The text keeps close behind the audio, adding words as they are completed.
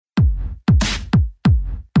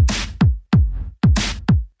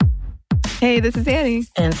Hey, this is Annie.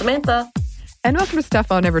 And Samantha. And welcome to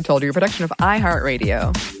Stuff I Never Told You, a production of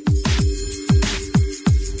iHeartRadio.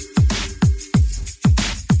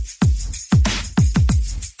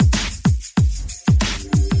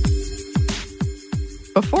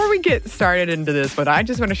 Before we get started into this one, I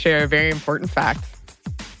just want to share a very important fact.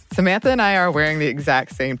 Samantha and I are wearing the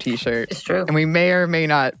exact same t-shirt. It's true. And we may or may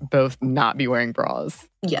not both not be wearing bras.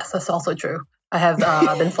 Yes, that's also true. I have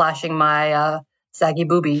been flashing my saggy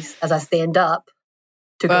boobies as I stand up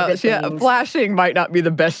to go get things. Flashing might not be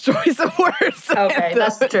the best choice of words. Okay,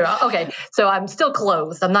 that's true. Okay, so I'm still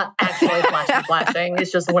clothed. I'm not actually flashing.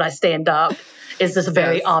 It's just when I stand up, it's just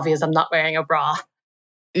very obvious I'm not wearing a bra.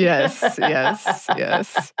 Yes.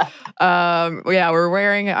 We're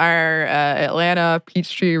wearing our Atlanta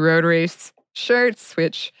Peachtree Road Race shirts,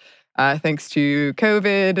 which, thanks to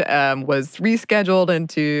COVID, was rescheduled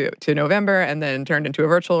into November and then turned into a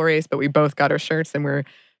virtual race. But we both got our shirts and we're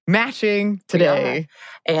matching today.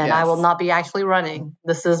 And I will not be actually running.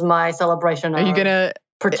 This is my celebration. Are you gonna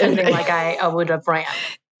pretending like I would have ran?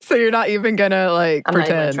 So you're not even gonna pretend? I'm not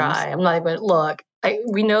even gonna try. I'm not even look.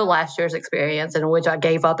 We know last year's experience in which I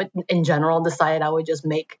gave up in general and decided I would just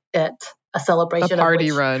make it a celebration. A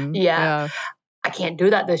party run. Yeah. I can't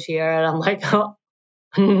do that this year. And I'm like, oh,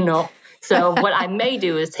 no. So what I may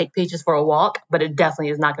do is take Peaches for a walk, but it definitely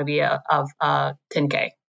is not going to be a 10K.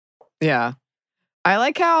 Yeah. I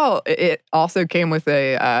like how it also came with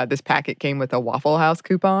this packet came with a Waffle House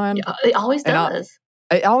coupon. Yeah, it always does.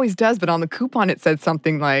 It always does. But on the coupon, it said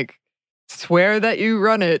something like, swear that you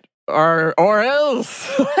run it. Or else.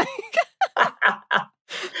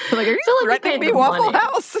 Are you threatening me, Waffle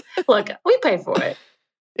House? Look, we paid for it.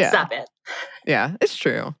 Yeah. Stop it. Yeah, it's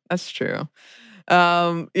true. That's true.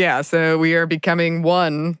 So we are becoming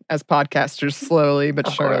one as podcasters slowly but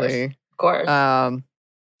surely. Of course. And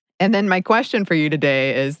then my question for you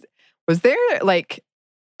today is, was there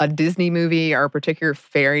a Disney movie or a particular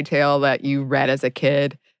fairy tale that you read as a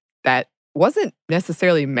kid that wasn't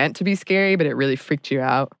necessarily meant to be scary, but it really freaked you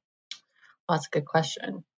out? That's a good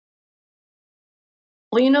question.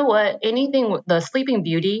 Well, you know what? The Sleeping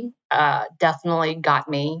Beauty definitely got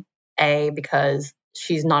me. Because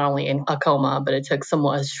she's not only in a coma, but it took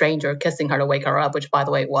a stranger kissing her to wake her up, which, by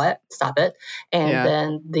the way, what? Stop it. And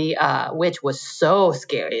then the witch was so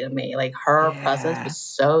scary to me. Her presence was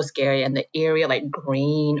so scary. And the eerie,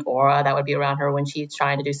 green aura that would be around her when she's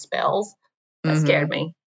trying to do spells. That scared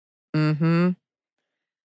me. Mm-hmm.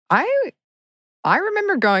 I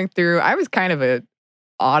remember going through, I was kind of a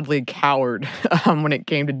oddly coward when it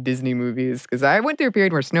came to Disney movies, because I went through a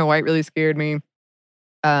period where Snow White really scared me.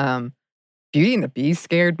 Beauty and the Beast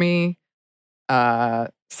scared me.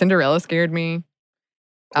 Cinderella scared me.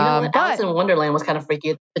 Alice in Wonderland was kind of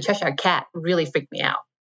freaky. The Cheshire Cat really freaked me out.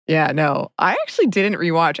 Yeah, no. I actually didn't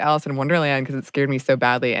rewatch Alice in Wonderland because it scared me so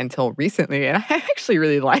badly until recently, and I actually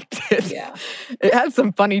really liked it. Yeah. It had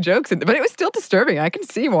some funny jokes in it, but it was still disturbing. I can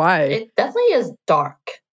see why. It definitely is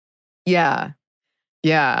dark. Yeah.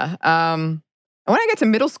 Yeah. When I got to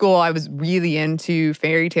middle school, I was really into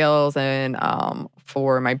fairy tales, and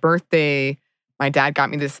for my birthday, my dad got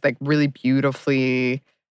me this really beautifully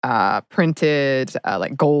printed,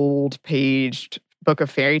 gold-paged book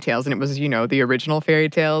of fairy tales, and it was, the original fairy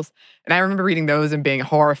tales. And I remember reading those and being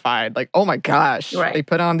horrified, oh my gosh, they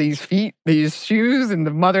put on these shoes, and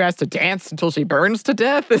the mother has to dance until she burns to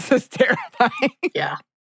death. This is terrifying. Yeah.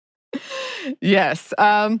 Yes.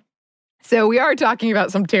 So we are talking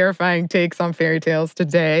about some terrifying takes on fairy tales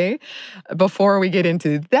today. Before we get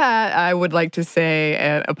into that, I would like to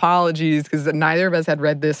say apologies because neither of us had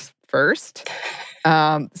read this first.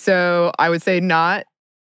 So I would say not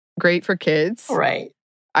great for kids. Right.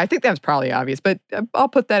 I think that was probably obvious, but I'll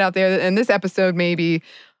put that out there. And this episode maybe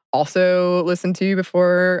also listen to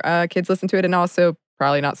before kids listen to it, and also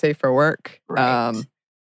probably not safe for work. Right.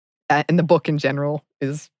 And the book in general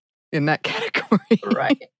is in that category.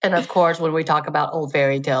 Right. And of course, when we talk about old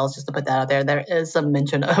fairy tales, just to put that out there, there is some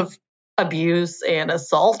mention of abuse and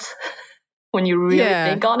assault when you really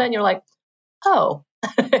think on it, and you're like, oh.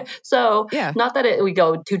 So not that we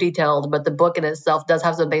go too detailed, but the book in itself does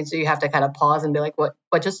have some things that you have to kind of pause and be like, what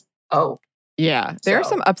just, oh. Yeah, there are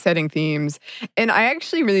some upsetting themes. And I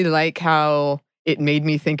actually really like how it made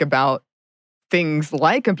me think about things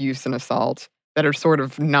like abuse and assault that are sort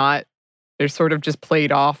of not, they're sort of just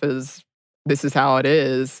played off as this is how it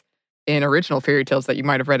is in original fairy tales that you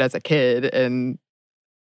might have read as a kid and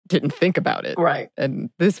didn't think about it. Right. And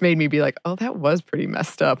this made me be like, oh, that was pretty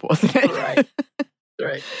messed up, wasn't it? Right.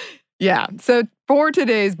 Right. Yeah. So for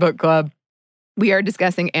today's book club, we are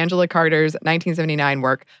discussing Angela Carter's 1979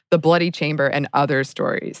 work, The Bloody Chamber and Other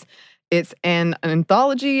Stories. It's an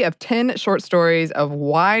anthology of 10 short stories of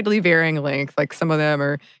widely varying length. Like some of them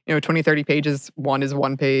are, 20, 30 pages. One is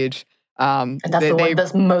one page. And that's the one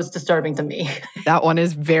that's most disturbing to me. That one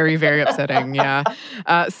is very, very upsetting, yeah.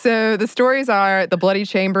 So the stories are The Bloody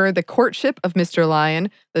Chamber, The Courtship of Mr.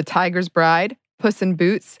 Lion, The Tiger's Bride, Puss in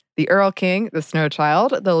Boots, The Earl King, The Snow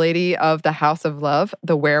Child, The Lady of the House of Love,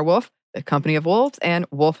 The Werewolf, The Company of Wolves, and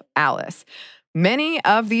Wolf Alice. Many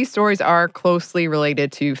of these stories are closely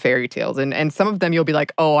related to fairy tales, and some of them you'll be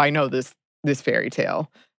like, oh, I know this fairy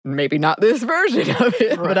tale. Maybe not this version of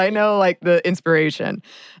it, but I know like the inspiration.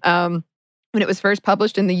 When it was first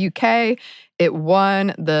published in the UK, it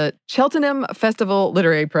won the Cheltenham Festival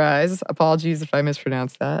Literary Prize. Apologies if I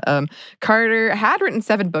mispronounced that. Carter had written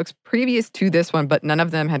 7 books previous to this one, but none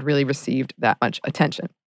of them had really received that much attention.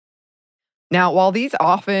 Now, while these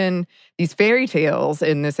fairy tales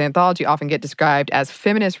in this anthology often get described as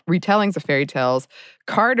feminist retellings of fairy tales,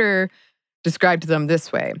 Carter described them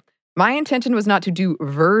this way. My intention was not to do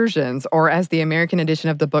versions, or as the American edition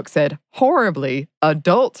of the book said, horribly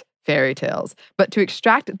adult fairy tales, but to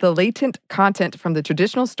extract the latent content from the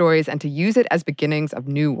traditional stories and to use it as beginnings of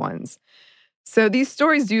new ones. So these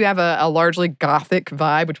stories do have a largely gothic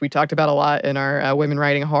vibe, which we talked about a lot in our Women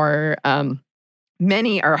Writing Horror.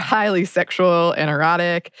 Many are highly sexual and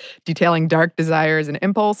erotic, detailing dark desires and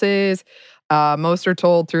impulses. Most are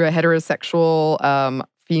told through a heterosexual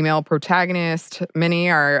female protagonist.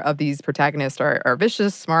 Many of these protagonists are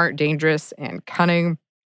vicious, smart, dangerous, and cunning.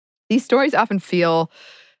 These stories often feel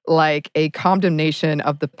like a condemnation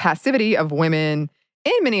of the passivity of women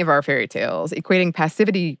in many of our fairy tales, equating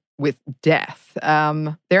passivity with death.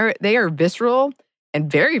 They are visceral and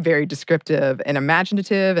very, very descriptive and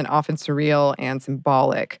imaginative and often surreal and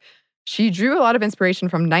symbolic. She drew a lot of inspiration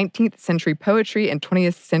from 19th century poetry and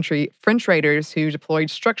 20th century French writers who deployed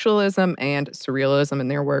structuralism and surrealism in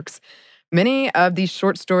their works. Many of these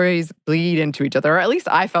short stories bleed into each other, or at least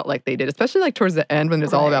I felt like they did, especially like towards the end when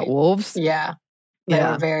it's all about wolves. Yeah. They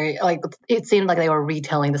were very, it seemed like they were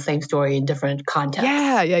retelling the same story in different contexts.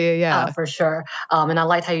 Yeah. For sure. And I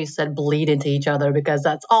liked how you said bleed into each other, because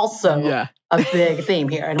that's also a big theme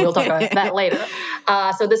here. And we'll talk about that later.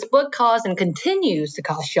 So this book caused and continues to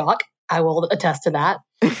cause shock. I will attest to that.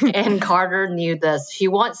 And Carter knew this. She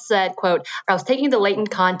once said, quote, I was taking the latent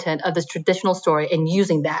content of this traditional story and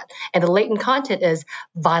using that. And the latent content is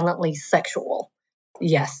violently sexual.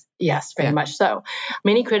 Yes, very much so.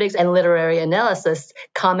 Many critics and literary analysts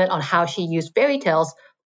comment on how she used fairy tales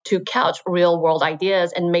to couch real-world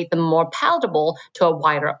ideas and make them more palatable to a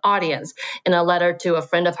wider audience. In a letter to a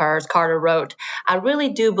friend of hers, Carter wrote, I really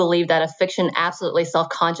do believe that a fiction absolutely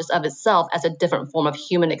self-conscious of itself as a different form of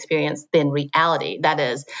human experience than reality, that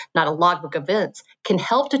is, not a logbook of events, can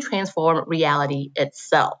help to transform reality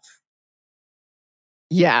itself.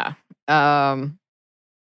 Yeah.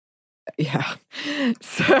 Yeah.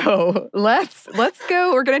 So let's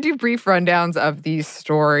go. We're going to do brief rundowns of these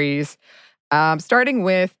stories, starting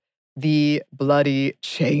with The Bloody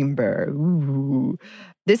Chamber. Ooh.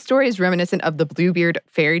 This story is reminiscent of the Bluebeard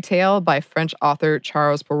fairy tale by French author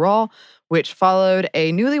Charles Perrault, which followed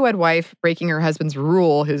a newlywed wife breaking her husband's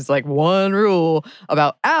rule, his one rule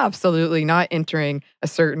about absolutely not entering a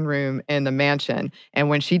certain room in the mansion. And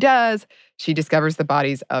when she does, she discovers the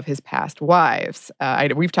bodies of his past wives.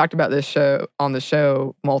 We've talked about this show on the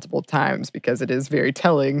show multiple times because it is very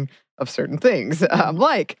telling of certain things.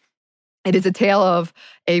 Like, it is a tale of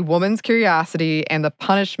a woman's curiosity and the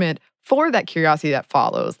punishment for that curiosity that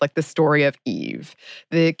follows, like the story of Eve.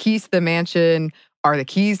 The keys to the mansion are the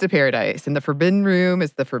keys to paradise, and the forbidden room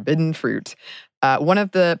is the forbidden fruit. One of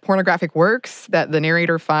the pornographic works that the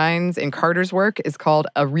narrator finds in Carter's work is called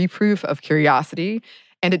A Reproof of Curiosity,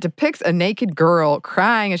 and it depicts a naked girl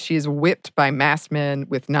crying as she is whipped by masked men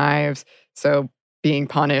with knives, so being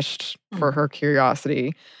punished for her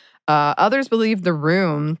curiosity. Others believe the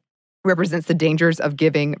room represents the dangers of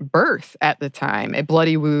giving birth at the time, a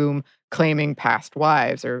bloody womb claiming past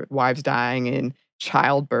wives or wives dying in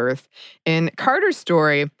childbirth. In Carter's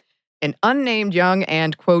story, an unnamed young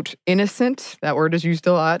and, quote, innocent, that word is used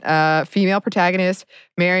a lot, female protagonist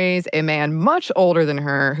marries a man much older than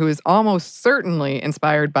her who is almost certainly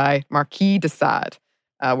inspired by Marquis de Sade,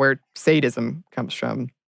 where sadism comes from.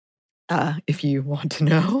 If you want to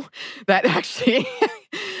know, that actually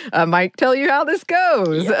might tell you how this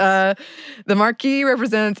goes. Yes. The Marquis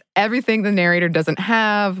represents everything the narrator doesn't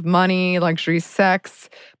have: money, luxury, sex.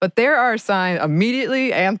 But there are signs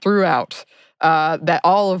immediately and throughout that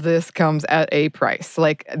all of this comes at a price.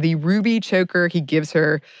 Like the ruby choker he gives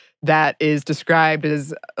her that is described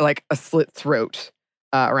as like a slit throat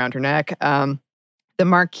around her neck. The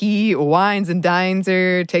Marquis wines and dines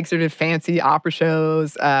her, takes her to fancy opera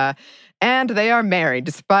shows, and they are married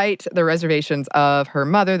despite the reservations of her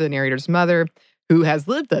mother, the narrator's mother, who has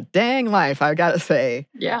lived a dang life, I gotta say.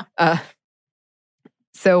 Yeah.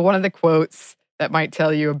 So one of the quotes that might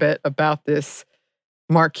tell you a bit about this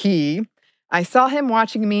Marquis: "I saw him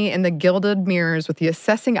watching me in the gilded mirrors with the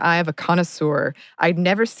assessing eye of a connoisseur. I'd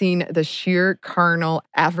never seen the sheer carnal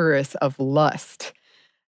avarice of lust."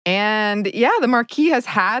 And yeah, the Marquis has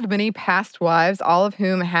had many past wives, all of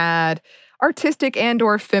whom had artistic and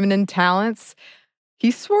or feminine talents. He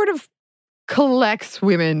sort of collects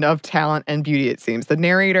women of talent and beauty, it seems. The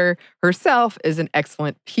narrator herself is an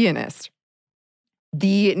excellent pianist.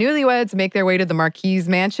 The newlyweds make their way to the Marquis's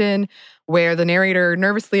mansion, where the narrator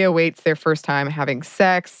nervously awaits their first time having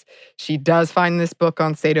sex. She does find this book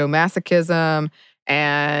on sadomasochism,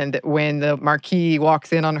 and when the Marquis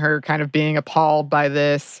walks in on her kind of being appalled by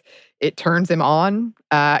this, it turns him on.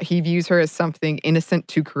 He views her as something innocent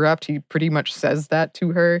to corrupt. He pretty much says that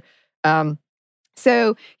to her.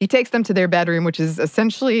 So he takes them to their bedroom, which is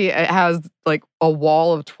essentially, it has like a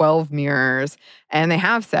wall of 12 mirrors, and they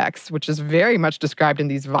have sex, which is very much described in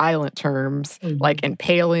these violent terms, like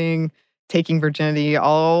impaling, taking virginity,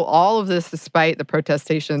 all of this despite the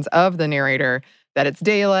protestations of the narrator that it's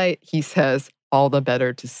daylight. He says, "All the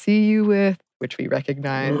better to see you with," which we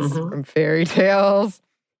recognize from fairy tales.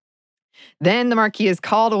 Then the Marquis is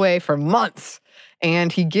called away for months,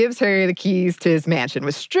 and he gives her the keys to his mansion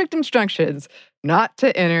with strict instructions not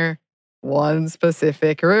to enter one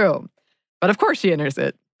specific room. But of course she enters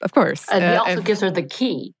it. Of course. And he also gives her the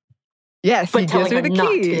key. Yes, but he gives her the not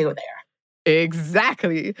key. to go there.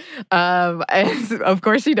 Exactly. And of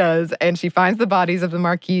course she does. And she finds the bodies of the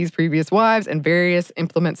Marquis's previous wives and various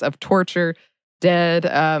implements of torture, dead,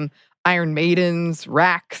 iron maidens,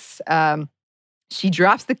 racks. She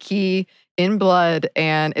drops the key in blood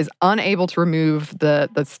and is unable to remove the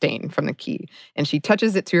stain from the key. And she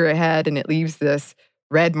touches it to her head, and it leaves this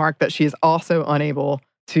red mark that she is also unable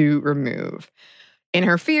to remove. In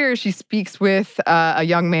her fear, she speaks with a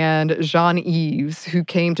young man, Jean-Yves, who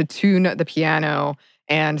came to tune the piano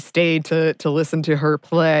and stayed to listen to her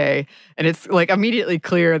play. And it's like immediately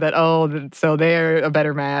clear that, oh, so they're a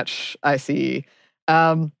better match, I see.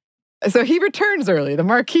 So he returns early. The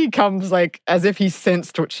Marquis comes like as if he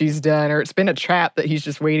sensed what she's done, or it's been a trap that he's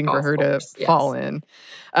just waiting for her to fall in.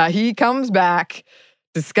 He comes back,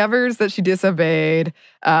 discovers that she disobeyed.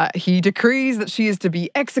 He decrees that she is to be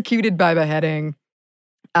executed by beheading.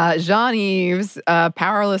 Jean-Yves,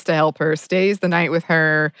 powerless to help her, stays the night with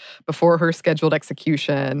her before her scheduled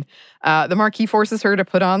execution. The Marquis forces her to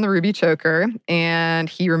put on the ruby choker, and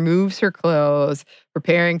he removes her clothes,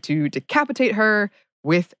 preparing to decapitate her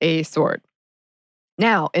with a sword.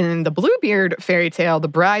 Now, in the Bluebeard fairy tale, the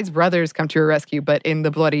bride's brothers come to her rescue, but in the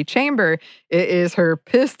Bloody Chamber, it is her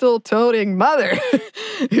pistol-toting mother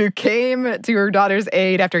who came to her daughter's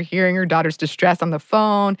aid after hearing her daughter's distress on the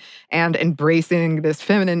phone and embracing this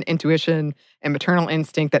feminine intuition and maternal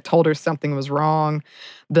instinct that told her something was wrong.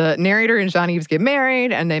 The narrator and Jean-Yves get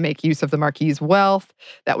married, and they make use of the Marquis's wealth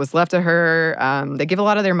that was left to her. They give a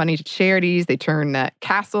lot of their money to charities. They turn that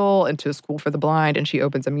castle into a school for the blind, and she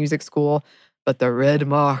opens a music school. But the red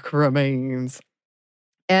mark remains.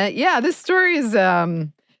 And yeah, this story is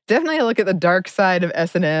definitely a look at the dark side of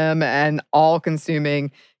S&M and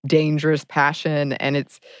all-consuming dangerous passion and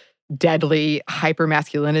its deadly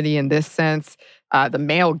hypermasculinity in this sense. The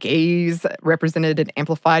male gaze represented and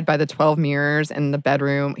amplified by the 12 mirrors in the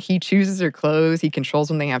bedroom. He chooses her clothes. He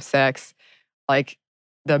controls when they have sex. Like,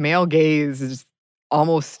 the male gaze is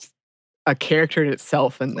almost a character in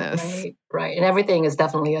itself in this. Right. And everything is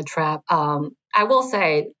definitely a trap. I will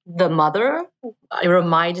say the mother, it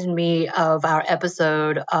reminded me of our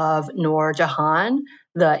episode of Noor Jahan,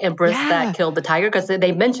 the empress that killed the tiger, because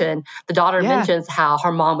they mentioned, the daughter mentions how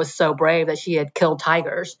her mom was so brave that she had killed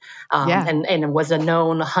tigers and was a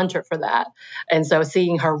known hunter for that. And so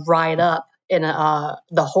seeing her ride up in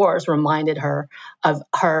the horse reminded her of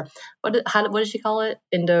her, what did she call it?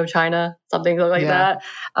 Indochina, something like that,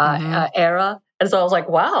 era. And so I was like,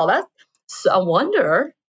 wow, I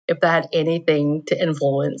wonder if that had anything to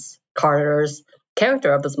influence Carter's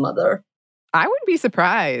character of his mother. I wouldn't be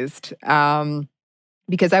surprised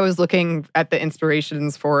because I was looking at the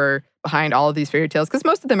inspirations for behind all of these fairy tales, because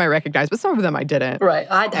most of them I recognized, but some of them I didn't. Right.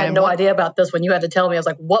 I had no idea about this when you had to tell me. I was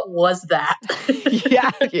like, what was that?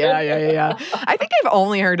 Yeah. I think I've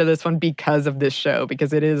only heard of this one because of this show,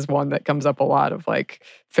 because it is one that comes up a lot of like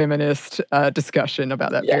feminist discussion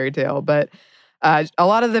about that fairy tale. But a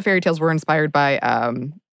lot of the fairy tales were inspired by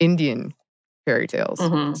Indian fairy tales.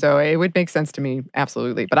 Mm-hmm. So it would make sense to me,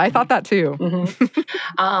 absolutely. But I thought that too.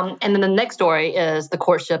 Mm-hmm. And then the next story is the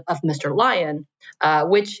courtship of Mr. Lion,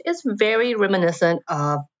 which is very reminiscent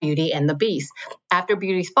of Beauty and the Beast. After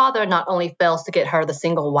Beauty's father not only fails to get her the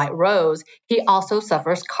single white rose, he also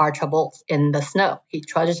suffers car troubles in the snow. He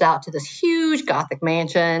trudges out to this huge Gothic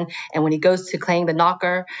mansion, and when he goes to claim the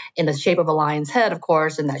knocker in the shape of a lion's head, of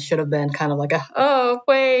course, and that should have been kind of like oh,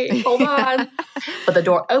 wait, hold on. But the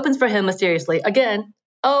door opens for him mysteriously again.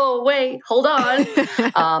 Oh, wait, hold on.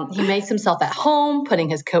 He makes himself at home, putting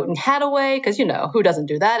his coat and hat away, because, who doesn't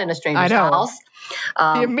do that in a stranger's house?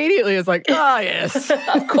 He immediately is like, yes.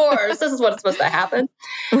 Of course, this is what's supposed to happen.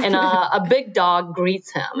 And a big dog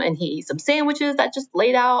greets him, and he eats some sandwiches that just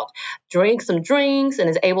laid out, drinks some drinks, and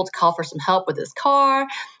is able to call for some help with his car.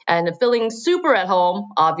 And feeling super at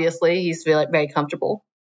home, obviously, he's feeling very comfortable.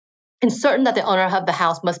 And certain that the owner of the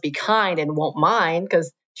house must be kind and won't mind,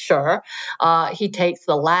 because sure, he takes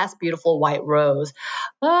the last beautiful white rose.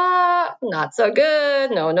 Not so good.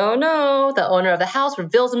 No, no, no. The owner of the house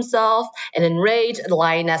reveals himself, an enraged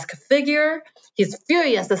lion-esque figure. He's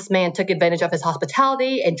furious this man took advantage of his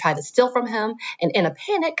hospitality and tried to steal from him. And in a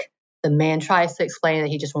panic, the man tries to explain that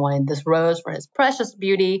he just wanted this rose for his precious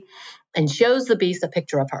beauty and shows the beast a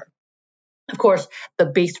picture of her. Of course, the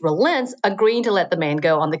beast relents, agreeing to let the man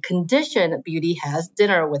go on the condition Beauty has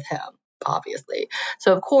dinner with him, obviously.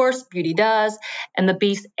 So, of course, Beauty does, and the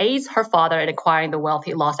beast aids her father in acquiring the wealth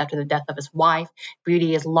he lost after the death of his wife.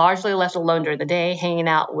 Beauty is largely left alone during the day, hanging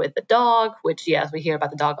out with the dog, which, yes, we hear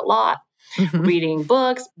about the dog a lot, reading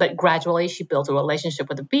books, but gradually she builds a relationship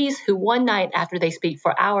with the beast, who one night after they speak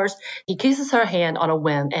for hours, he kisses her hand on a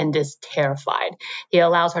whim and is terrified. He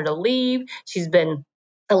allows her to leave. She's been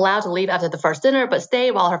allowed to leave after the first dinner, but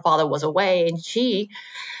stayed while her father was away, and she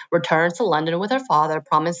returns to London with her father,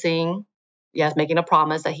 making a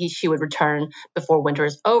promise that she would return before winter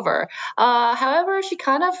is over. However, she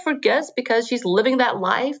kind of forgets because she's living that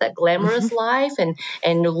life, that glamorous life,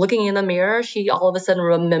 and looking in the mirror, she all of a sudden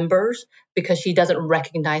remembers because she doesn't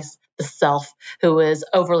recognize the self who is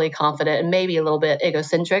overly confident and maybe a little bit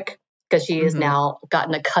egocentric because she has now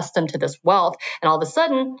gotten accustomed to this wealth, and all of a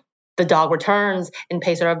sudden, the dog returns and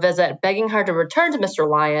pays her a visit, begging her to return to Mr.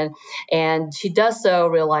 Lion, and she does so,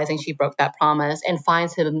 realizing she broke that promise, and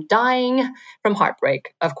finds him dying from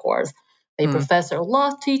heartbreak, of course. They profess their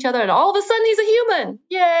love to each other, and all of a sudden he's a human.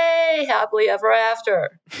 Yay! Happily ever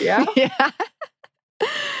after. Yeah?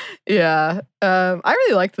 Yeah. I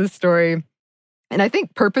really liked this story, and I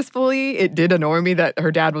think purposefully it did annoy me that her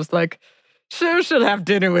dad was like, "She should have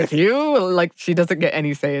dinner with you." Like, she doesn't get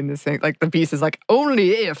any say in this thing. Like, the beast is like,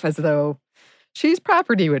 only if, as though she's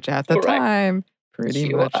property, which at the time, pretty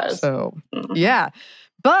she much was. so. Yeah.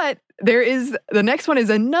 But the next one is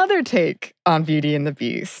another take on Beauty and the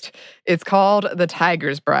Beast. It's called The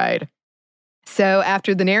Tiger's Bride. So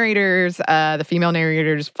after the female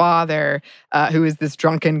narrator's father, who is this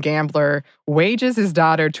drunken gambler, wages his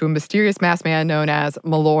daughter to a mysterious masked man known as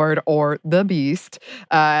Milord or the Beast,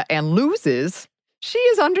 and loses, she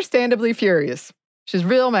is understandably furious. She's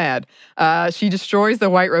real mad. She destroys the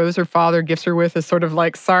white rose her father gifts her with as sort of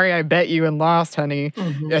like, sorry, I bet you and lost, honey.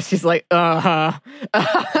 Yeah, she's like,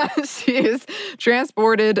 She is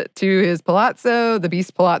transported to his palazzo, the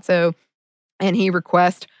Beast Palazzo, and he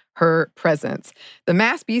requests her presence. The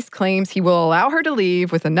masked beast claims he will allow her to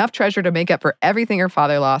leave with enough treasure to make up for everything her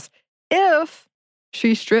father lost if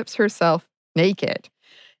she strips herself naked.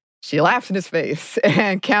 She laughs in his face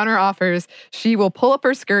and counter-offers she will pull up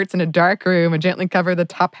her skirts in a dark room and gently cover the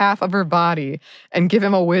top half of her body and give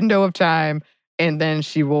him a window of time, and then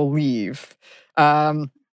she will leave.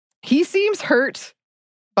 He seems hurt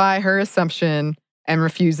by her assumption and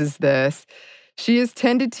refuses this. She is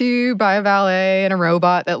tended to by a valet and a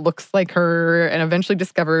robot that looks like her, and eventually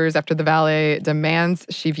discovers, after the valet demands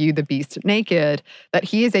she view the beast naked, that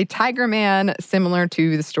he is a tiger man similar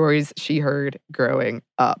to the stories she heard growing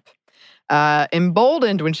up.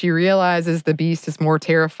 Emboldened when she realizes the beast is more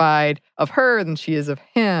terrified of her than she is of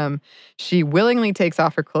him, she willingly takes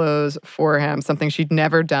off her clothes for him, something she'd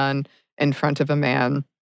never done in front of a man.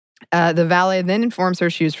 The valet then informs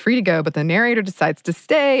her she is free to go, but the narrator decides to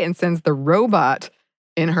stay and sends the robot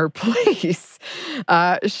in her place.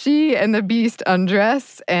 She and the beast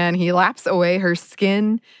undress, and he laps away her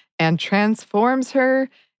skin and transforms her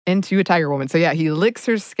into a tiger woman. So yeah, he licks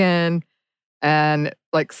her skin and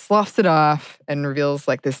like sloughs it off and reveals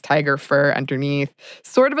like this tiger fur underneath.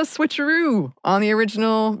 Sort of a switcheroo on the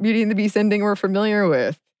original Beauty and the Beast ending we're familiar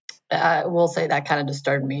with. I will say that kind of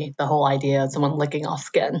disturbed me, the whole idea of someone licking off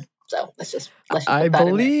skin. So let's just I put that in there.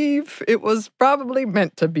 believe it was probably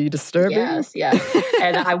meant to be disturbing. Yes.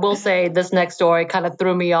 And I will say this next story kind of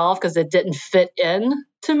threw me off because it didn't fit in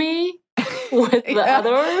to me with the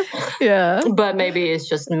other. Yeah. But maybe it's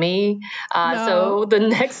just me. No. So the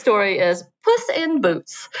next story is Puss in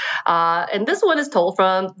Boots. And this one is told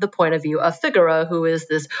from the point of view of Figaro, who is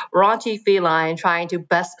this raunchy feline trying to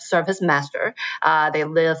best serve his master. They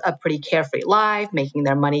live a pretty carefree life, making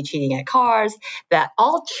their money cheating at cards. That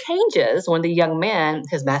all changes when the young man,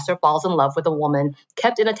 his master, falls in love with a woman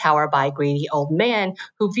kept in a tower by a greedy old man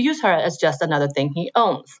who views her as just another thing he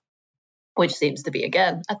owns, which seems to be,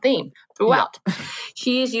 again, a theme throughout. Yep.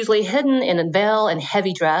 She's usually hidden in a veil and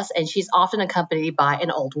heavy dress, and she's often accompanied by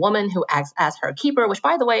an old woman who acts as her keeper, which,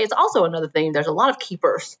 by the way, is also another thing. There's a lot of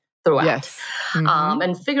keepers throughout. Yes. Mm-hmm.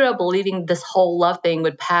 And Figaro, believing this whole love thing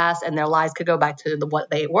would pass and their lives could go back to what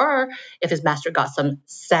they were if his master got some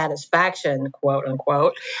satisfaction, quote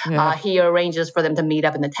unquote, he arranges for them to meet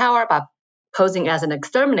up in the tower by posing as an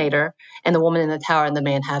exterminator, and the woman in the tower and the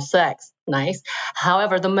man have sex. Nice.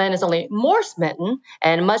 However, the man is only more smitten,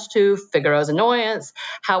 and much to Figaro's annoyance.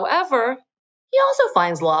 However, he also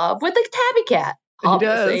finds love with the tabby cat,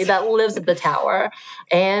 obviously, that lives at the tower.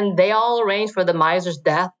 And they all arrange for the miser's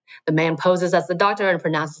death. The man poses as the doctor and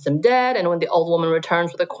pronounces him dead. And when the old woman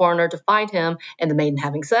returns with the coroner to find him and the maiden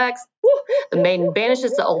having sex, the maiden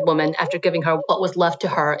banishes the old woman after giving her what was left to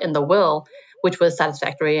her in the will, which was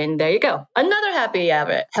satisfactory. And there you go. Another happily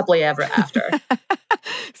ever after.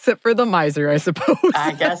 Except for the miser, I suppose.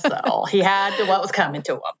 I guess so. He had what was coming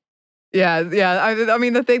to him. Yeah. I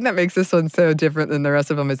mean, the thing that makes this one so different than the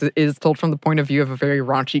rest of them is it is told from the point of view of a very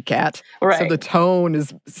raunchy cat. Right. So the tone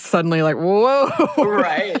is suddenly like, whoa.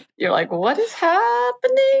 Right. You're like, what is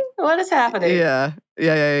happening? What is happening? Yeah.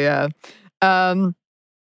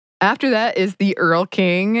 After that is The Earl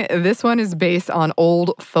King. This one is based on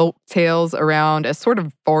old folk tales around a sort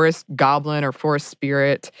of forest goblin or forest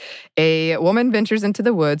spirit. A woman ventures into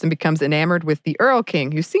the woods and becomes enamored with the Earl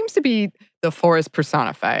King, who seems to be the forest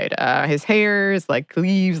personified. His hair is like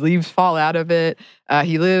leaves fall out of it.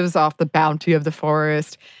 He lives off the bounty of the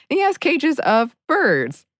forest. And he has cages of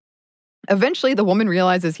birds. Eventually, the woman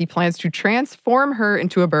realizes he plans to transform her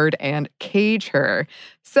into a bird and cage her.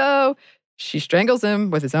 So she strangles him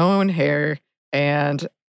with his own hair, and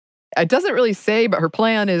it doesn't really say, but her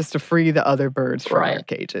plan is to free the other birds from their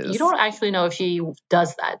cages. You don't actually know if she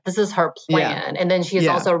does that. This is her plan. And then she has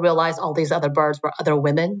also realized all these other birds were other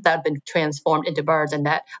women that had been transformed into birds and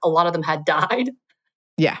that a lot of them had died.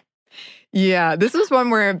 Yeah. This is one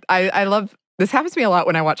where I love, this happens to me a lot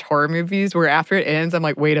when I watch horror movies where after it ends, I'm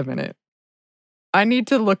like, wait a minute. I need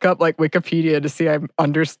to look up like Wikipedia to see I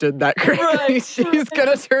understood that correctly. She's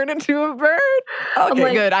going to turn into a bird?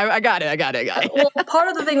 Okay, good. I got it. Well, part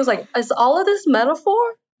of the thing was like, is all of this metaphor?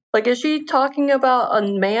 Like, is she talking about a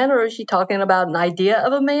man or is she talking about an idea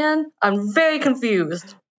of a man? I'm very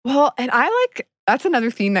confused. Well, and that's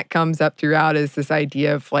another theme that comes up throughout is this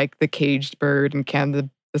idea of like the caged bird and can the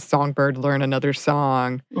songbird learn another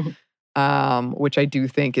song, which I do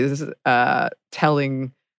think is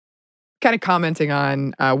telling... kind of commenting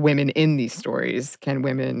on women in these stories. Can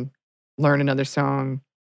women learn another song?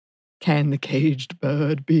 Can the caged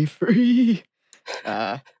bird be free?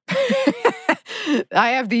 I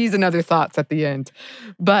have these and other thoughts at the end.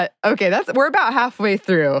 But okay, we're about halfway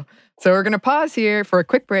through. So we're going to pause here for a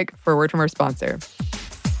quick break for a word from our sponsor.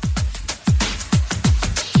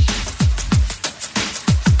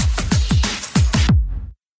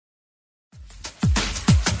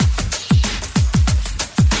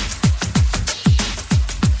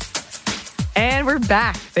 And we're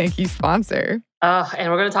back. Thank you, sponsor.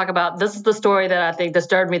 And we're going to talk about, this is the story that I think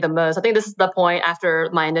disturbed me the most. I think this is the point after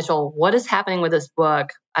my initial, what is happening with this book?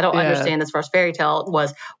 I don't understand this first fairy tale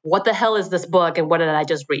was, what the hell is this book? And what did I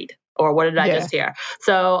just read? Or what did I just hear?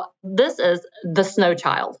 So this is The Snow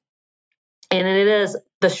Child. And it is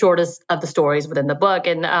the shortest of the stories within the book.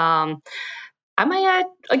 And I might add,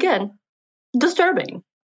 again, disturbing.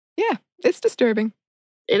 Yeah, it's disturbing.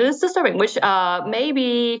 It is disturbing, which may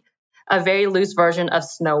be a very loose version of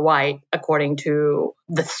Snow White, according to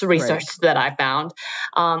this research that I found.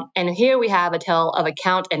 And here we have a tale of a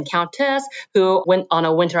count and countess who went on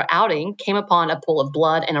a winter outing, came upon a pool of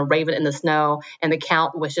blood and a raven in the snow, and the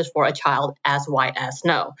count wishes for a child as white as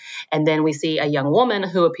snow. And then we see a young woman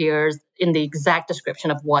who appears in the exact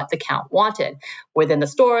description of what the count wanted. Within the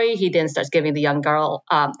story, he then starts giving the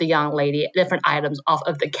young lady, different items off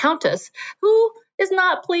of the countess, who is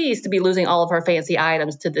not pleased to be losing all of her fancy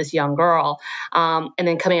items to this young girl. And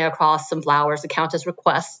then coming across some flowers, the Countess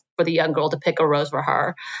requests for the young girl to pick a rose for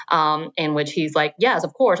her, in which he's like, yes,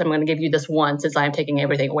 of course, I'm going to give you this one since I'm taking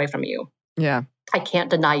everything away from you. Yeah. I can't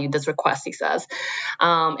deny you this request, he says.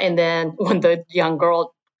 And then when the young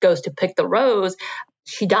girl goes to pick the rose,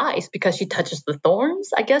 she dies because she touches the thorns.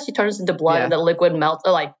 I guess she turns into blood and the liquid melts,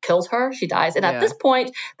 kills her. She dies. And at this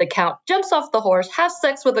point, the Count jumps off the horse, has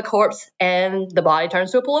sex with the corpse, and the body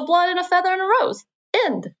turns to a pool of blood and a feather and a rose.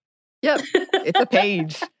 End. Yep. It's a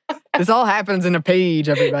page. This all happens in a page,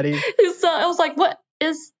 everybody. So I was like, what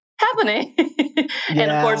is happening?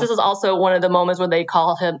 And of course, this is also one of the moments when they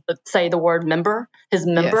call him, say the word member, his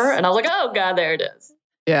member. Yes. And I was like, oh God, there it is.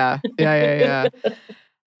 Yeah.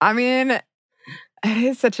 I mean, it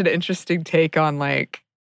is such an interesting take on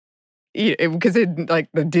because in like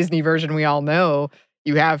the Disney version we all know,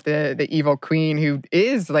 you have the evil queen who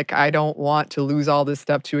is like, I don't want to lose all this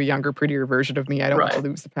stuff to a younger, prettier version of me. I don't want to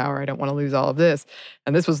lose the power. I don't want to lose all of this.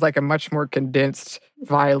 And this was like a much more condensed,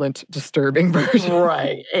 violent, disturbing version.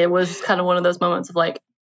 Right. It was kind of one of those moments of like,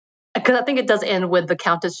 because I think it does end with the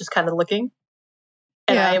Countess just kind of looking.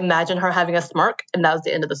 And I imagine her having a smirk, and that was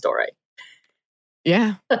the end of the story.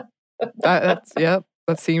 Yeah. That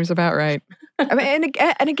seems about right. I mean,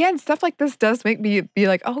 and again, stuff like this does make me be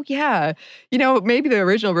like, oh yeah, maybe the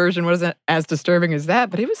original version wasn't as disturbing as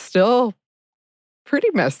that, but it was still pretty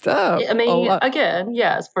messed up. I mean, again,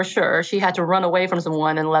 yes, for sure. She had to run away from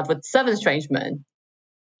someone and left with 7 strange men.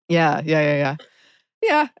 Yeah.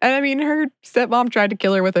 Yeah, and I mean, her stepmom tried to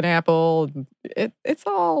kill her with an apple. It's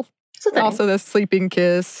a thing. Also the sleeping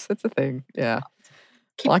kiss. It's a thing. Yeah.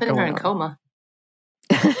 Keep putting her in coma.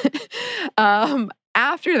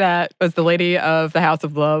 After that was The Lady of the House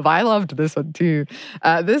of Love. I loved this one too.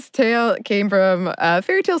 This tale came from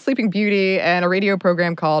Fairy Tale Sleeping Beauty and a radio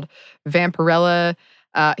program called Vampirella.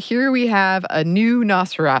 Here we have a new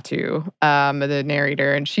Nosferatu, the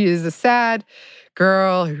narrator, and she is a sad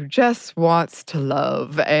girl who just wants to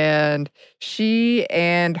love. And she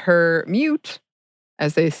and her mute,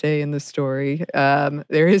 as they say in the story,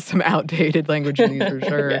 there is some outdated language in these for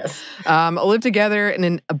sure, yes. Live together in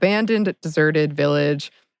an abandoned, deserted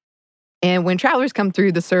village. And when travelers come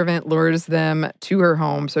through, the servant lures them to her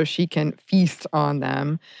home so she can feast on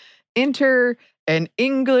them. Enter an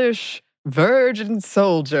English virgin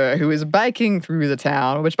soldier who is biking through the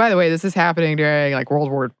town, which, by the way, this is happening during like World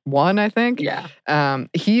War I, I think. Yeah.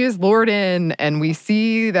 He is lured in, and we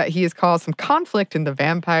see that he has caused some conflict in the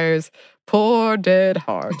vampires' poor dead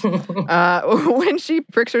heart. When she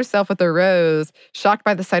pricks herself with a rose, shocked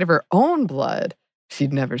by the sight of her own blood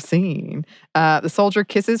she'd never seen, the soldier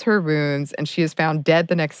kisses her wounds, and she is found dead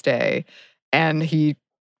the next day. And he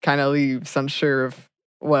kind of leaves unsure of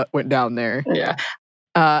what went down there. Yeah.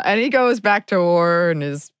 And he goes back to war and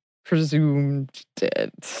is presumed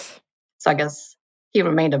dead. So I guess he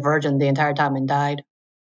remained a virgin the entire time and died.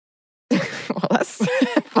 Well, that's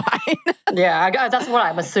fine. Yeah, that's what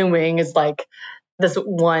I'm assuming is like this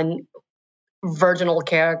one virginal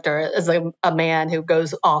character is a man who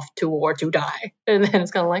goes off to war to die. And then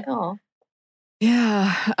it's kind of like, oh.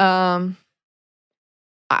 Yeah.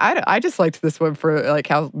 I just liked this one for like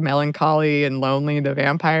how melancholy and lonely the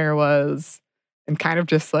vampire was. And kind of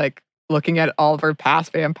just like looking at all of her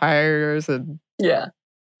past vampires and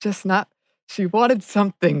just not, she wanted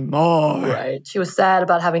something more. Right. She was sad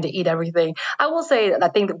about having to eat everything. I will say that I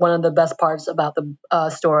think that one of the best parts about the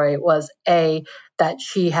story was that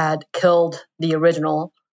she had killed the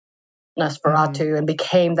original Nosferatu and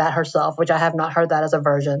became that herself, which I have not heard that as a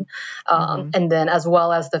version. And then as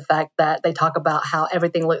well as the fact that they talk about how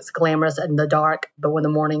everything looks glamorous in the dark, but when the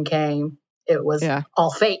morning came, it was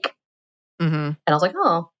all fake. And I was like,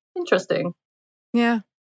 oh, interesting. Yeah.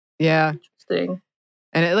 Interesting.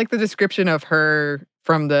 And like the description of her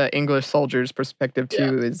from the English soldier's perspective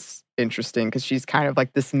too is interesting because she's kind of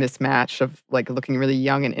like this mismatch of like looking really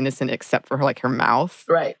young and innocent except for her mouth.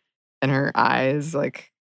 Right. And her eyes.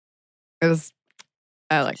 Like,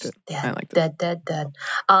 I liked it. Dead.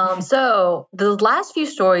 So the last few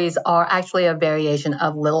stories are actually a variation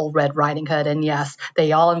of Little Red Riding Hood. And yes,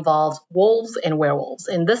 they all involve wolves and werewolves.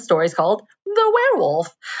 And this story is called The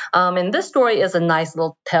Werewolf. And this story is a nice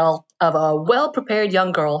little tale of a well-prepared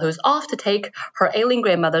young girl who's off to take her ailing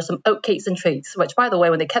grandmother some oatcakes and treats, which, by the way,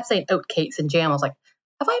 when they kept saying oatcakes and jam, I was like,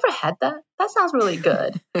 have I ever had that? That sounds really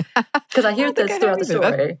good. Because I hear this throughout the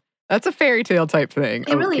story. That's a fairy tale type thing.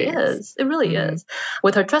 It really is. It really is.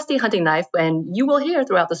 With her trusty hunting knife, and you will hear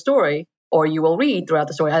throughout the story, or you will read throughout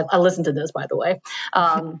the story, I listened to this, by the way,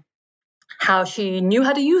 how she knew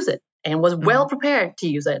how to use it and was well prepared to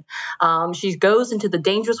use it. She goes into the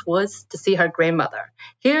dangerous woods to see her grandmother.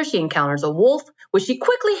 Here she encounters a wolf, which she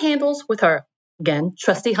quickly handles with her, again,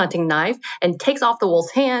 trusty hunting knife, and takes off the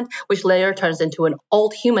wolf's hand, which later turns into an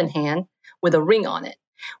old human hand with a ring on it.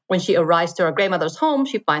 When she arrives to her grandmother's home,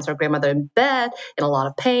 she finds her grandmother in bed in a lot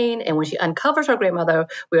of pain. And when she uncovers her grandmother,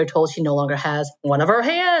 we are told she no longer has one of her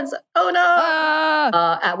hands. Oh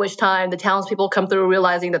no! At which time the townspeople come through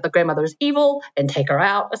realizing that the grandmother is evil and take her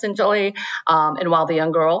out, essentially. And while the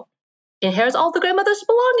young girl inherits all the grandmother's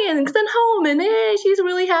belongings and home, and she's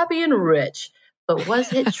really happy and rich. But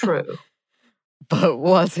was it true? But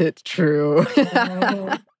was it true?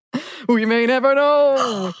 We may never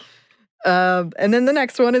know. And then the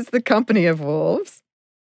next one is The Company of Wolves.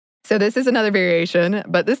 So this is another variation,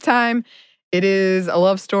 but this time it is a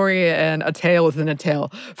love story and a tale within a tale.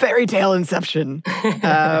 Fairy tale inception.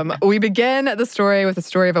 We begin the story with a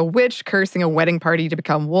story of a witch cursing a wedding party to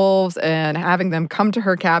become wolves and having them come to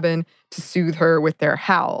her cabin to soothe her with their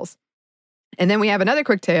howls. And then we have another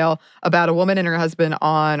quick tale about a woman and her husband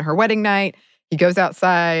on her wedding night. He goes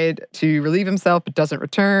outside to relieve himself but doesn't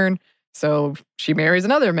return. So she marries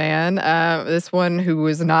another man, this one who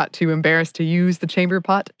was not too embarrassed to use the chamber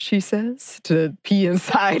pot, she says, to pee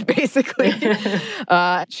inside, basically.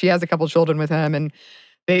 She has a couple children with him, and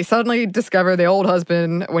they suddenly discover the old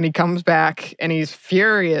husband when he comes back, and he's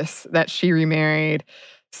furious that she remarried,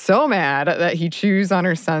 so mad that he chews on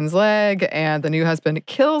her son's leg, and the new husband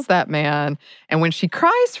kills that man. And when she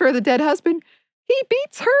cries for the dead husband, he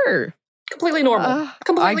beats her. Completely normal.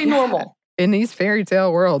 Completely normal. In these fairy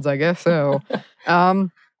tale worlds, I guess so.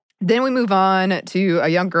 Then we move on to a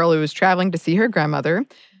young girl who is traveling to see her grandmother.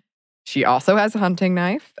 She also has a hunting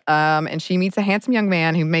knife, and she meets a handsome young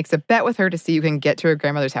man who makes a bet with her to see who can get to her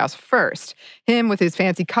grandmother's house first. Him with his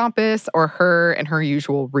fancy compass, or her and her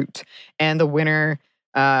usual route. And the winner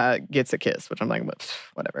gets a kiss, which I'm like,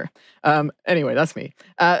 whatever. Anyway, that's me.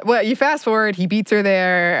 Well, you fast forward, he beats her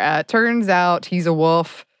there. Turns out he's a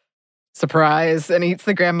wolf. Surprise, and eats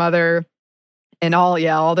the grandmother. And all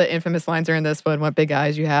the infamous lines are in this one. What big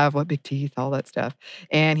eyes you have, what big teeth, all that stuff.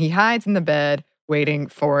 And he hides in the bed waiting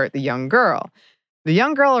for the young girl. The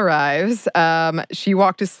young girl arrives. She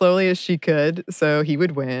walked as slowly as she could, so he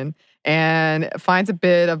would win. And finds a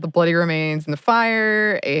bit of the bloody remains in the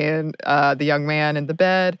fire and the young man in the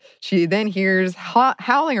bed. She then hears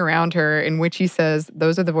howling around her, in which he says,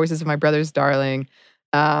 "Those are the voices of my brother's darling."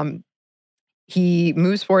 He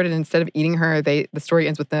moves forward, and instead of eating her, the story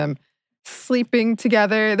ends with them sleeping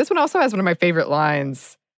together. This one also has one of my favorite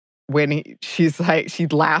lines when she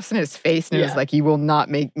laughs in his face and is like, "You will not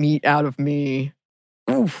make meat out of me."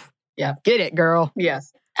 Oof. Yeah. Get it, girl.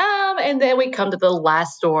 Yes. And then we come to the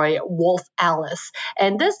last story, Wolf Alice.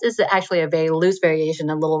 And this is actually a very loose variation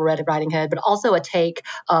of Little Red Riding Hood, but also a take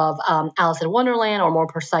of Alice in Wonderland, or more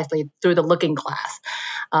precisely, Through the Looking Glass.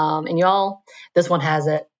 And y'all, this one has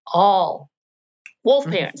it all. Wolf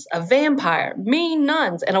parents, a vampire, mean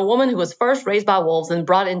nuns, and a woman who was first raised by wolves and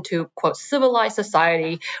brought into, quote, civilized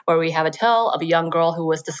society, where we have a tale of a young girl who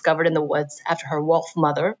was discovered in the woods after her wolf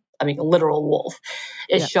mother, literal wolf,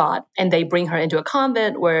 is shot, and they bring her into a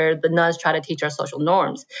convent where the nuns try to teach her social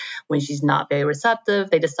norms. When she's not very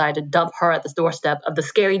receptive, they decide to dump her at the doorstep of the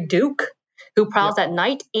scary Duke, who prowls at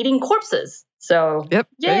night eating corpses. So,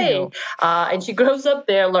 yay. And she grows up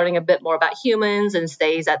there learning a bit more about humans and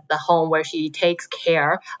stays at the home where she takes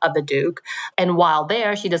care of the Duke. And while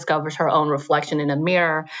there, she discovers her own reflection in a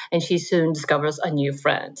mirror, and she soon discovers a new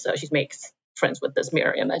friend. So she makes friends with this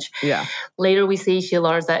mirror image. Yeah. Later, we see she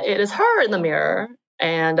learns that it is her in the mirror.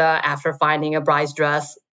 And after finding a bride's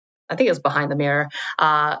dress, I think it was behind the mirror,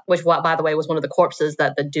 which, by the way, was one of the corpses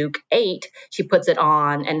that the Duke ate, she puts it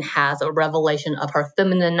on and has a revelation of her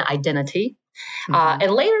feminine identity.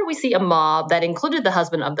 And later we see a mob that included the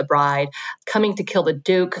husband of the bride coming to kill the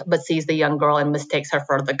Duke, but sees the young girl and mistakes her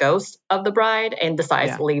for the ghost of the bride and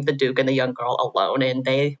decides to leave the Duke and the young girl alone, and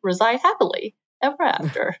they reside happily ever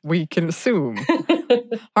after. We can assume.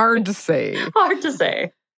 Hard to say. Hard to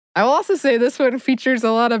say. I will also say this one features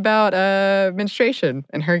a lot about menstruation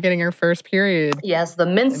and her getting her first period. Yes, the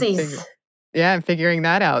menses. And figuring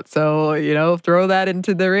that out. So, throw that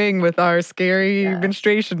into the ring with our scary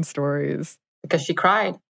menstruation stories. Because she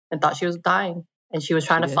cried and thought she was dying. And she was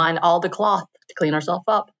trying to find all the cloth to clean herself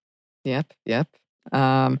up. Yep.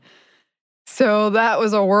 So that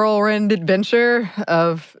was a whirlwind adventure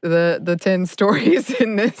of the 10 stories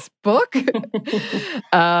in this book.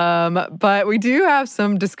 But we do have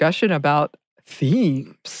some discussion about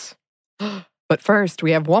themes. But first,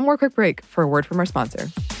 we have one more quick break for a word from our sponsor.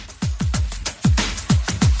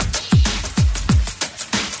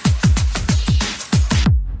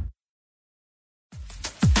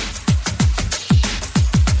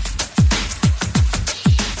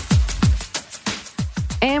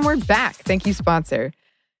 back. Thank you, sponsor.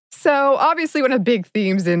 So obviously one of the big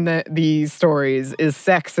themes in these stories is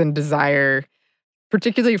sex and desire,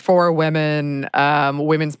 particularly for women,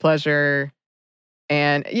 women's pleasure,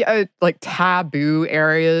 and like taboo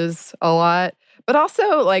areas a lot. But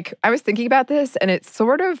also, like, I was thinking about this, and it's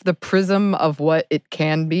sort of the prism of what it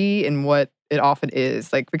can be and what it often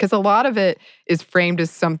is. Like, because a lot of it is framed as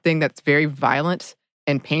something that's very violent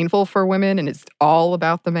and painful for women, and it's all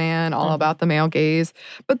about the man, all about the male gaze.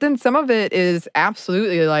 But then some of it is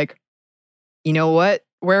absolutely like, you know what,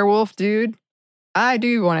 werewolf dude? I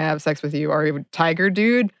do want to have sex with you. Or even tiger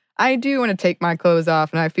dude, I do want to take my clothes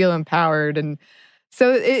off and I feel empowered. And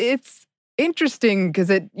so it's interesting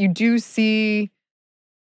because you do see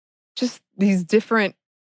just these different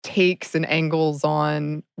takes and angles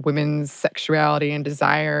on women's sexuality and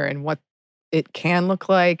desire and what it can look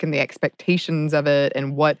like and the expectations of it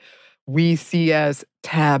and what we see as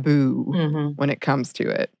taboo when it comes to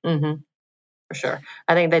it. For sure.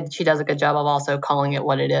 I think that she does a good job of also calling it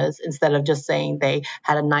what it is instead of just saying they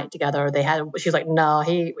had a night together. She's like, no,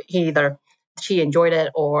 he either she enjoyed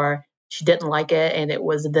it or she didn't like it and it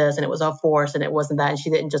was this and it was a force and it wasn't that. And she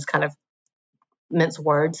didn't just kind of mince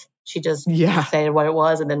words. She just said what it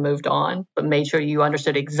was and then moved on, but made sure you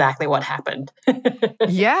understood exactly what happened.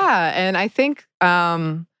 Yeah. And I think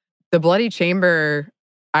The Bloody Chamber,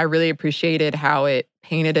 I really appreciated how it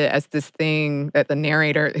painted it as this thing that the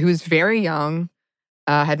narrator, who was very young,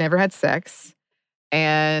 had never had sex,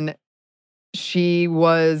 and she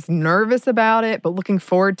was nervous about it, but looking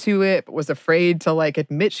forward to it, but was afraid to like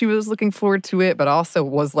admit she was looking forward to it, but also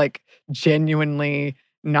was like genuinely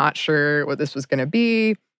not sure what this was going to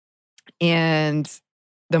be. And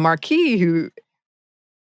the Marquis, who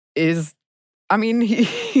is, I mean,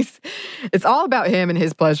 it's all about him and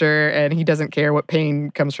his pleasure, and he doesn't care what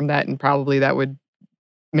pain comes from that, and probably that would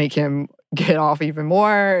make him get off even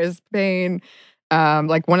more is pain.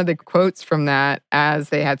 Like one of the quotes from that as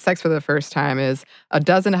they had sex for the first time is, "A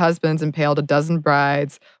dozen husbands impaled a dozen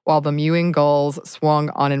brides while the mewing gulls swung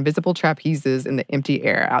on invisible trapezes in the empty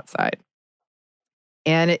air outside."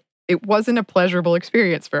 And it wasn't a pleasurable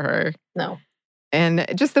experience for her. No. And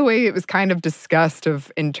just the way it was kind of discussed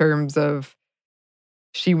in terms of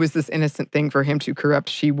she was this innocent thing for him to corrupt.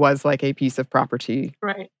 She was like a piece of property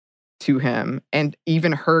to him. And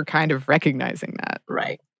even her kind of recognizing that.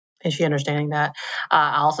 Right. And she understanding that.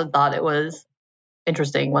 I also thought it was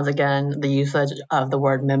interesting, once again, the usage of the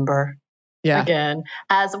word member. Yeah. Again,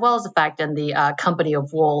 as well as the fact in the Company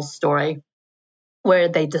of Wolves story, where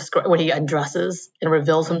they describe when he undresses and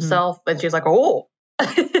reveals himself, and she's like, "Oh."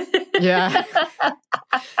 Yeah.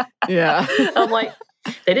 Yeah. I'm like,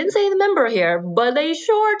 they didn't say the member here, but they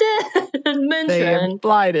sure did mention they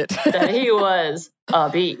implied it. that he was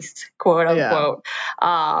a beast, quote unquote.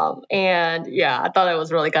 Yeah. And yeah, I thought it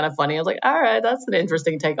was really kind of funny. I was like, all right, that's an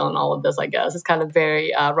interesting take on all of this, I guess. It's kind of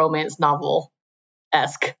very romance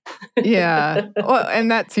novel-esque. Yeah. Well,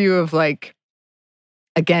 and that too of like,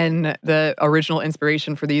 again, the original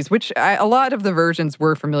inspiration for these, which a lot of the versions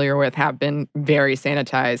we're familiar with have been very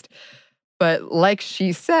sanitized. But like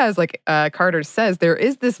she says, like Carter says, there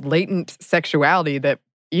is this latent sexuality that,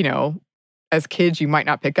 you know, as kids you might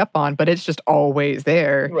not pick up on, but it's just always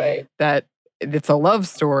there. Right. That it's a love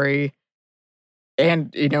story.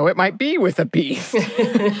 And, you know, it might be with a beast.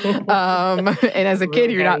 And as a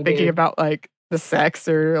kid, you're not thinking about like the sex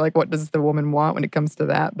or like what does the woman want when it comes to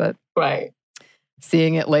that. But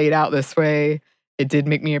seeing it laid out this way, it did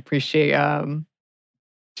make me appreciate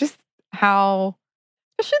just how,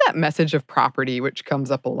 especially that message of property, which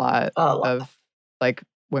comes up a lot of like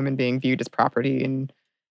women being viewed as property and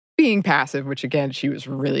being passive, which again, she was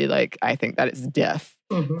really like, I think that is death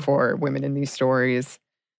for women in these stories.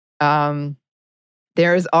 There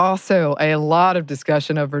is also a lot of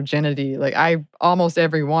discussion of virginity. Like almost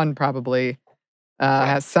everyone probably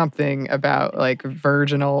has something about like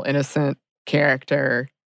virginal, innocent character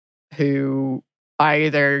who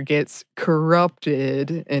either gets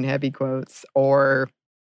corrupted in heavy quotes or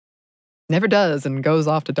never does and goes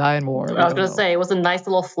off to die in war. I was going to say, it was a nice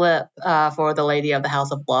little flip for the Lady of the House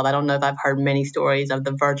of Love. I don't know if I've heard many stories of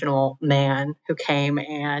the virginal man who came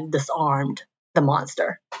and disarmed the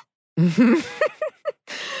monster.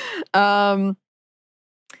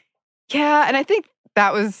 Yeah, and I think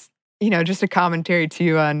that was, you know, just a commentary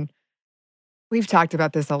too on, we've talked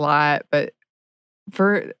about this a lot, but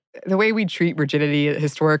for the way we treat virginity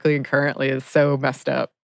historically and currently is so messed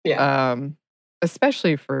up. Yeah.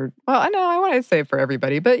 Especially for, well, I know I want to say for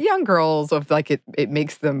everybody, but young girls of like it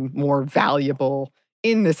makes them more valuable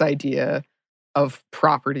in this idea of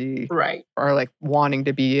property. Right. Or like wanting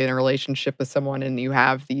to be in a relationship with someone, and you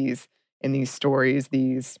have these in these stories,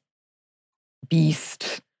 these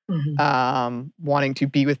beast, Mhm. wanting to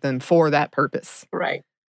be with them for that purpose. Right.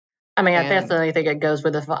 I mean, I And definitely think it goes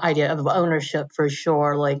with the idea of ownership for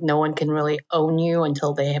sure. Like, no one can really own you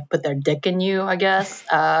until they have put their dick in you, I guess,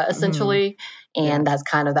 mhm, essentially. yeah, And that's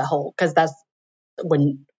kind of that whole, because that's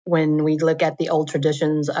when we look at the old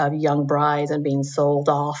traditions of young brides and being sold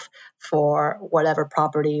off for whatever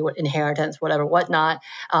property, what inheritance, whatever, whatnot,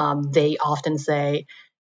 they often say,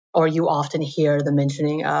 or you often hear the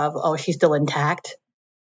mentioning of, oh, she's still intact.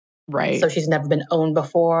 right. So she's never been owned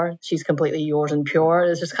before. She's completely yours and pure.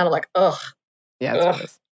 It's just kind of like, ugh, Yeah, it's ugh.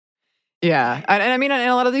 gross. Yeah, and I mean, in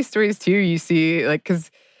a lot of these stories too, you see, like, because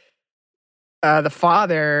the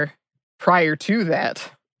father prior to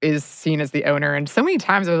that is seen as the owner, and so many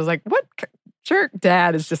times I was like, "What jerk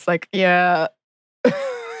dad is just like, yeah,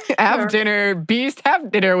 have Sure. dinner, beast, have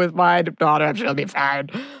dinner with my daughter, she'll be fine,"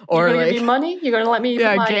 You're or gonna give me like, money? You're gonna let me put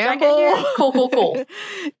yeah, my jacket gamble. here? Cool, cool, cool.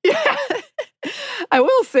 Yeah. I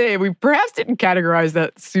will say we perhaps didn't categorize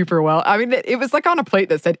that super well. I mean, it was like on a plate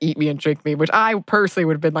that said "eat me and drink me," which I personally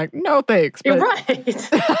would have been like, "No thanks." You're But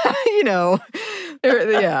right. you know,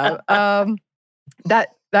 yeah,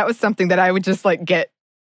 that was something that I would just like get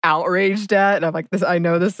outraged at, and I'm like, "This, I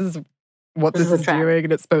know this is what This is this a is trap. doing,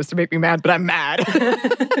 and it's supposed to make me mad, but I'm mad.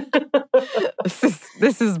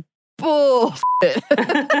 This is bullshit."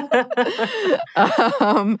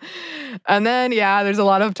 um, and then yeah, there's a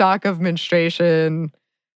lot of talk of menstruation.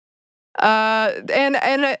 Yeah,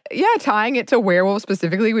 tying it to werewolves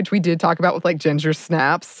specifically, which we did talk about with like ginger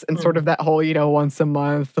snaps and sort of Mhm. that whole, once a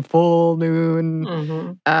month, the full moon,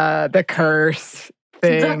 Mhm. the curse The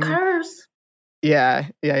thing. curse. Yeah,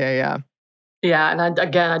 yeah, yeah, yeah. Yeah, and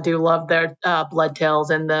I do love their blood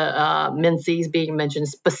tales and the Menzies being mentioned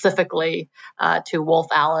specifically to Wolf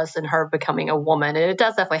Alice and her becoming a woman. And it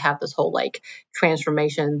does definitely have this whole like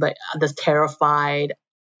transformation, but this terrified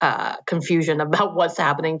confusion about what's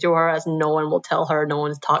happening to her, as no one will tell her, no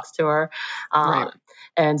one talks to her, Right. um,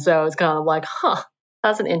 and so it's kind of like, huh.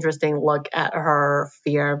 That's an interesting look at her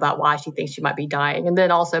fear about why she thinks she might be dying. And then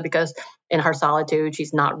also because in her solitude,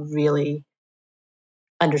 she's not really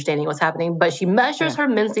understanding what's happening, but she measures Yeah, her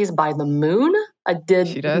menses by the moon. I did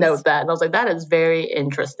she does. note that, and I was like, that is very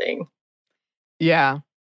interesting. Yeah.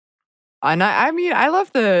 And I mean, I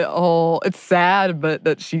love the whole, it's sad, but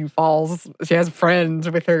that she has friends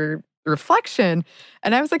with her reflection.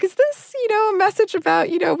 And I was like, is this, a message about,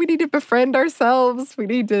 we need to befriend ourselves. We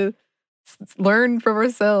need to learn from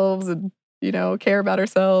ourselves and, care about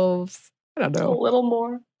ourselves. I don't A know. little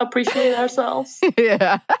more appreciate ourselves.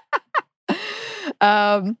 Yeah.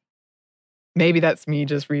 um, Maybe that's me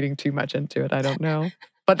just reading too much into it. I don't know.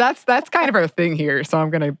 But that's kind of our thing here. So I'm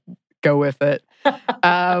gonna go with it.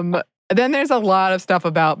 Um, then there's a lot of stuff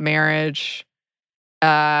about marriage.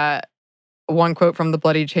 Uh, One quote from the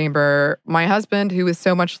Bloody Chamber: "My husband, who was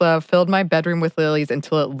so much love, filled my bedroom with lilies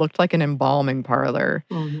until it looked like an embalming parlor."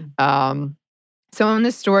 Mhm. Um, so in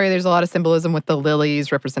this story, there's a lot of symbolism with the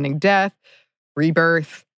lilies representing death,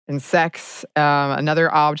 rebirth, and sex.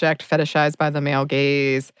 Another object fetishized by the male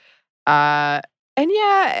gaze. Uh, and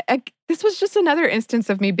yeah, this was just another instance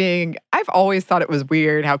of me being. I've always thought it was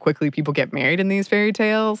weird how quickly people get married in these fairy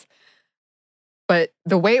tales. But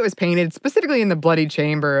the way it was painted, specifically in the Bloody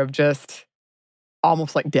Chamber, of just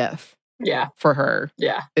almost like death Yeah, for her,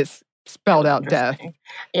 yeah, it's it spelled was out death. interesting.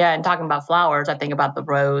 Yeah, and talking about flowers, I think about the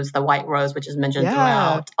rose, the white rose, which is mentioned Yeah.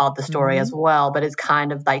 throughout all the story Hmm. as well. But it's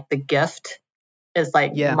kind of like the gift is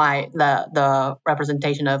like Yeah. the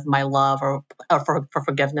representation of my love or for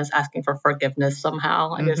forgiveness, asking for forgiveness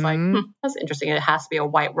somehow. And it's like, Hmm. that's interesting. It has to be a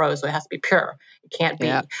white rose, so it has to be pure. It can't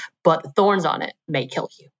Yeah. be, but the thorns on it may kill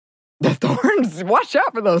you. The thorns. Watch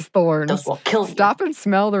out for those Those thorns. will kill you. Stop and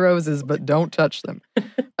smell the roses, but don't touch them.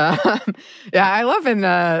 Um, yeah, I love in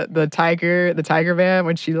the tiger man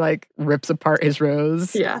when she like rips apart his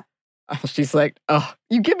rose. Yeah. She's like, "Oh,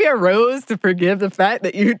 you give me a rose to forgive the fact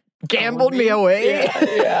that you gambled me away?" Yeah,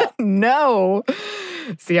 yeah. No.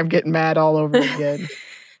 See, I'm getting mad all over again.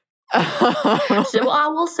 So I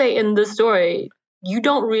will say in this story, you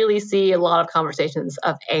don't really see a lot of conversations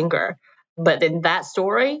of anger, but in that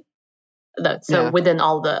story, so Yeah, within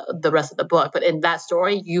all the rest of the book, but in that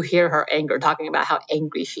story, you hear her anger, talking about how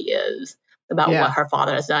angry she is about what yeah, her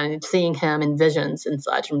father has done, and seeing him in visions and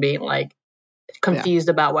such, and being like yeah. confused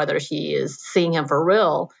about whether she is seeing him for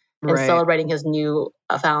real and Right. celebrating his new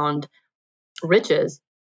found riches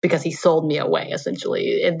because he sold me away,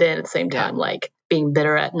 essentially, and then at the same Yeah. time, like being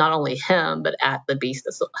bitter at not only him but at the beast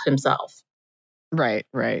himself. Right,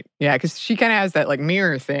 right. Yeah, because she kind of has that like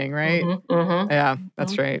mirror thing, right? Mm-hmm, mm-hmm, Yeah, mm-hmm.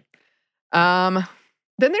 that's right. Um,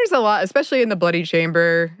 then there's a lot, especially in the Bloody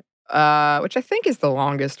Chamber, which I think is the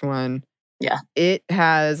longest one. Yeah. It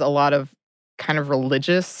has a lot of kind of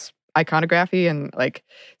religious iconography and like,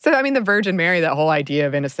 so I mean, the Virgin Mary, that whole idea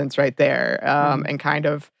of innocence right there, and kind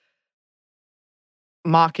of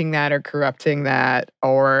mocking that or corrupting that,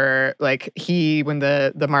 or like when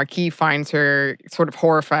the Marquis finds her sort of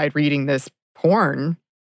horrified reading this porn,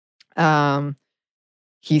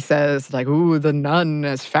 he says like, "Ooh, the nun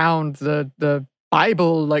has found the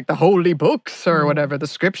Bible, like the holy books or whatever, the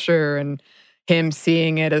scripture," and him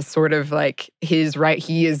seeing it as sort of like his right.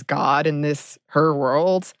 He is God in this her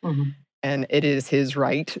world, and it is his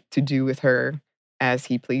right to do with her as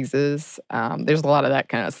he pleases. There's a lot of that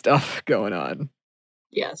kind of stuff going on.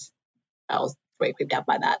 Yes. I was very creeped out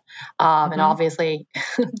by that. And obviously,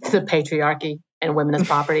 the patriarchy and women as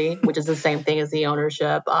property, which is the same thing as the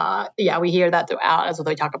ownership. Yeah, we hear that throughout as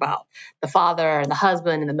they talk about the father and the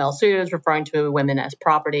husband and the male suitors referring to women as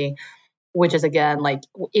property, which is again, like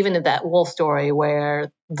even in that wolf story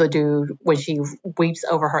where the dude, when she weeps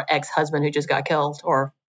over her ex-husband who just got killed,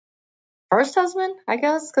 or first husband, I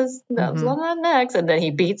guess, because that was on that next, and then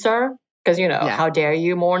he beats her. Because, how dare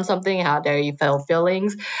you mourn something? How dare you feel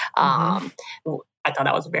feelings? I thought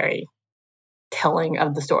that was very telling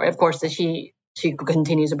of the story. Of course, that she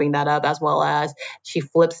continues to bring that up, as well as she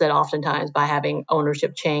flips it oftentimes by having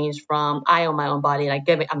ownership change from "I own my own body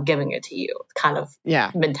and I'm giving it to you" kind of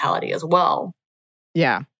mentality as well.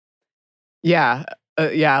 Yeah,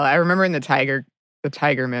 I remember in the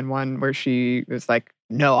Tigerman one where she was like,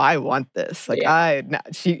 "No, I want this." Like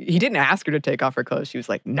he didn't ask her to take off her clothes. She was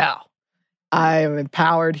like, "No, I am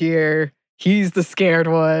empowered here. He's the scared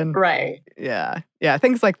one." Right. Yeah,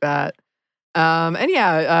 things like that.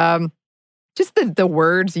 Just the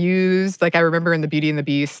words used. Like I remember in The Beauty and the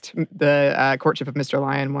Beast, the Courtship of Mr.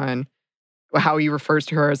 Lion one, how he refers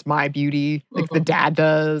to her as my beauty, like the dad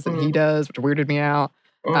does and he does, which weirded me out.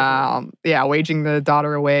 Waging the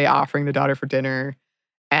daughter away, offering the daughter for dinner.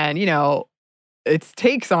 And, it's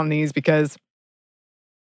takes on these because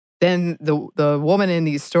then the woman in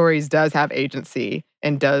these stories does have agency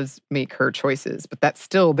and does make her choices. But that's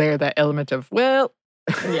still there, that element of, well...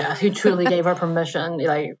 who truly gave her permission.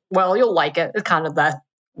 Like, well, you'll like it. It's kind of that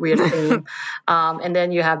weird theme. And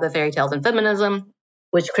then you have the fairy tales and feminism,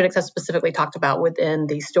 which critics have specifically talked about within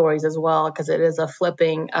these stories as well, because it is a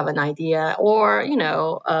flipping of an idea or,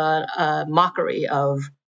 a mockery of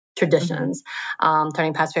traditions,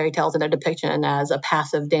 turning past fairy tales and their depiction as a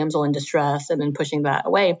passive damsel in distress and then pushing that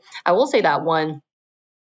away. I will say that one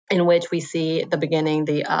in which we see at the beginning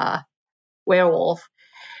the werewolf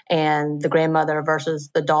and the grandmother versus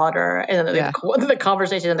the daughter. And the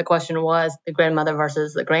conversation and the question was the grandmother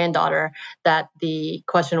versus the granddaughter, that the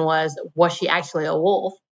question was she actually a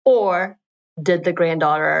wolf, or did the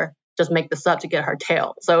granddaughter just make this up to get her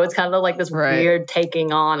tail? So it's kind of like this weird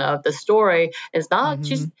taking on of the story. It's not,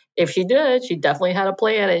 if she did, she definitely had a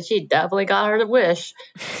plan and she definitely got her wish.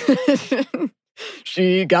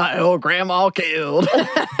 She got her grandma killed.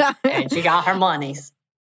 And she got her monies.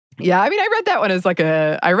 Yeah, I mean, I read that one as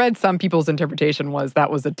I read some people's interpretation was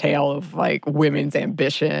that was a tale of like women's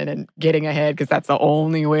ambition and getting ahead because that's the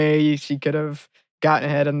only way she could have gotten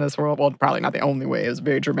ahead in this world. Well, probably not the only way. It was a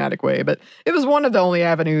very dramatic way, but it was one of the only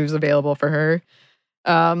avenues available for her.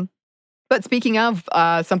 But speaking of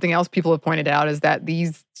something else people have pointed out is that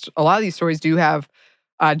a lot of these stories do have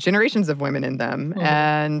generations of women in them.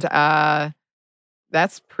 And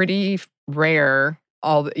that's pretty rare.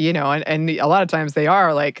 And a lot of times they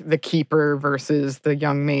are like the keeper versus the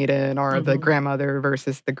young maiden, or the grandmother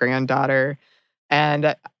versus the granddaughter.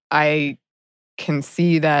 And I can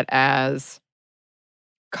see that as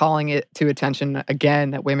calling it to attention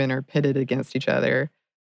again that women are pitted against each other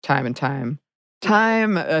time and time.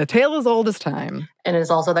 A tale as old as time. And it's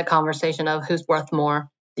also that conversation of who's worth more,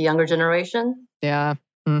 the younger generation? Yeah.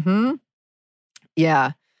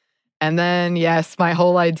 Yeah. And then, yes, my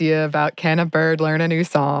whole idea about can a bird learn a new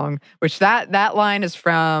song, which that line is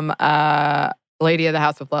from Lady of the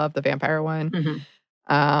House of Love, the vampire one.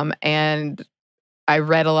 And I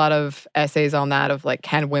read a lot of essays on that of like,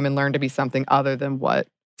 can women learn to be something other than what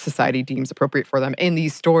society deems appropriate for them? In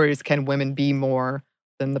these stories, can women be more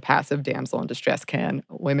than the passive damsel in distress? Can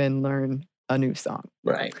women learn a new song?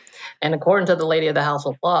 Right. And according to the Lady of the House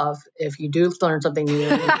of Love, if you do learn something new,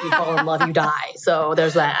 you fall in love, you die. So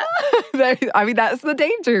there's that. I mean, that's the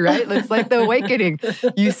danger, right? It's like the awakening.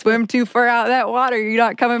 You swim too far out of that water, you're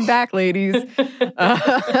not coming back, ladies.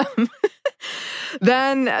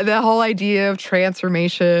 Then the whole idea of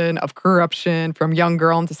transformation, of corruption from young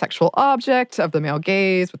girl into sexual object of the male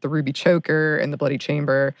gaze with the ruby choker and the bloody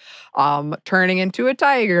chamber, turning into a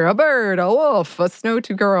tiger, a bird, a wolf, a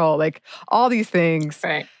snow-tooth girl, like all these things.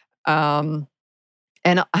 Right.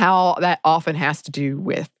 And how that often has to do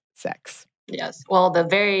with sex. Yes. Well,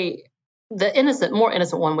 the more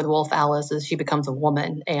innocent one with Wolf Alice is she becomes a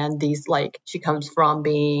woman, and she comes from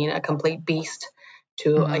being a complete beast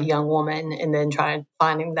to a young woman, and then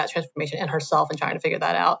finding that transformation in herself and trying to figure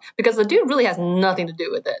that out, because the dude really has nothing to do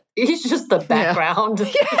with it. He's just the background.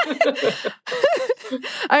 Yeah.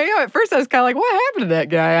 I know at first I was kind of like, what happened to that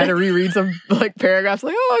guy? I had to reread some paragraphs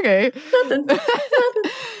like, oh, okay.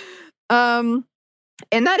 Nothing.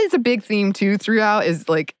 And that is a big theme too throughout, is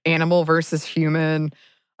like animal versus human.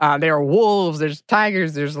 There are wolves, there's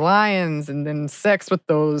tigers, there's lions, and then sex with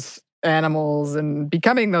those animals and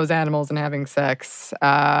becoming those animals and having sex.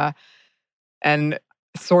 And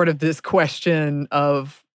sort of this question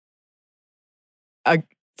of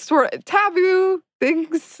sort of taboo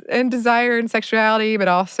things and desire and sexuality, but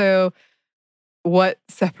also what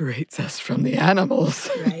separates us from the animals.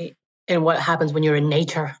 Right. And what happens when you're in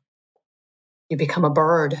nature? You become a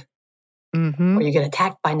bird, or you get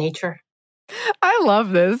attacked by nature. I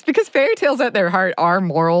love this because fairy tales at their heart are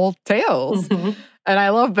moral tales. And I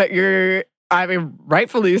love that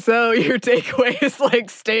rightfully so, your takeaway is like,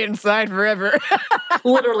 stay inside forever.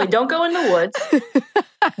 Literally, don't go in the woods.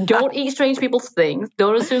 Don't eat strange people's things.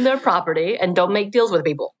 Don't assume their property, and don't make deals with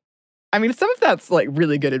people. I mean, some of that's like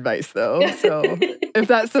really good advice, though. So if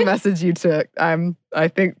that's the message you took, I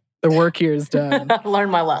think the work here is done. I've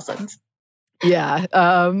learned my lessons. Yeah.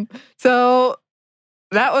 So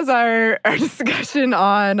that was our discussion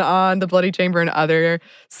on the Bloody Chamber and other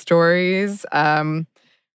stories,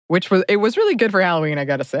 it was really good for Halloween, I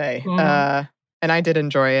gotta say. And I did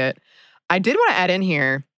enjoy it. I did want to add in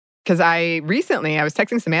here, because I was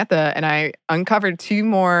texting Samantha and I uncovered 2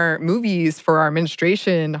 more movies for our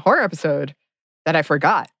menstruation horror episode that I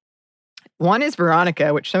forgot. One is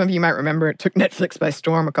Veronica, which some of you might remember. It took Netflix by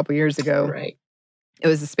storm a couple years ago. Right. It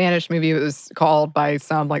was a Spanish movie. It was called by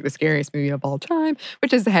some like the scariest movie of all time,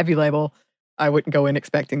 which is a heavy label. I wouldn't go in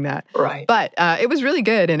expecting that. Right. But it was really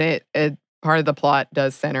good. And it part of the plot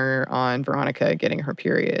does center on Veronica getting her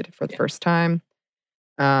period for the first time.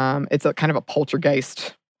 It's a kind of a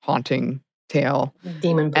poltergeist haunting tale.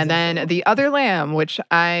 Demon possession. And then The Other Lamb, which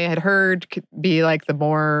I had heard could be like the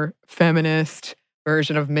more feminist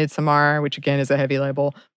version of Midsommar, which again is a heavy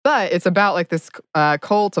label. But it's about like this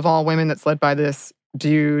cult of all women that's led by this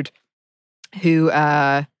dude who,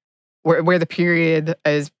 where the period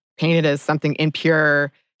is painted as something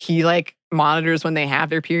impure. He like monitors when they have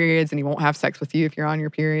their periods, and he won't have sex with you if you're on your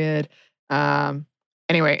period.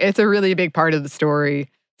 Anyway, it's a really big part of the story.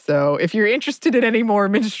 So if you're interested in any more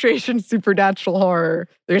menstruation supernatural horror,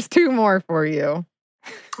 there's 2 more for you.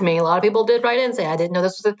 I mean, a lot of people did write in and say, I didn't know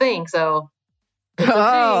this was a thing. So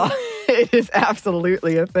it is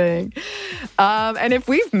absolutely a thing. And if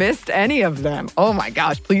we've missed any of them, oh my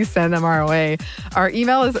gosh, please send them our way. Our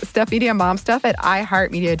email is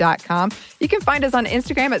stuffmediamomstuff@iheartmedia.com. You can find us on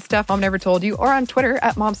Instagram at Stuff Mom Never Told You, or on Twitter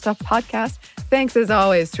at MomStuffPodcast. Thanks as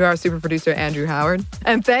always to our super producer, Andrew Howard.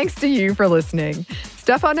 And thanks to you for listening.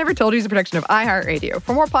 Stuff Mom Never Told You is a production of iHeartRadio.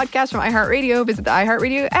 For more podcasts from iHeartRadio, visit the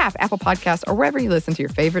iHeartRadio app, Apple Podcasts, or wherever you listen to your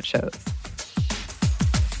favorite shows.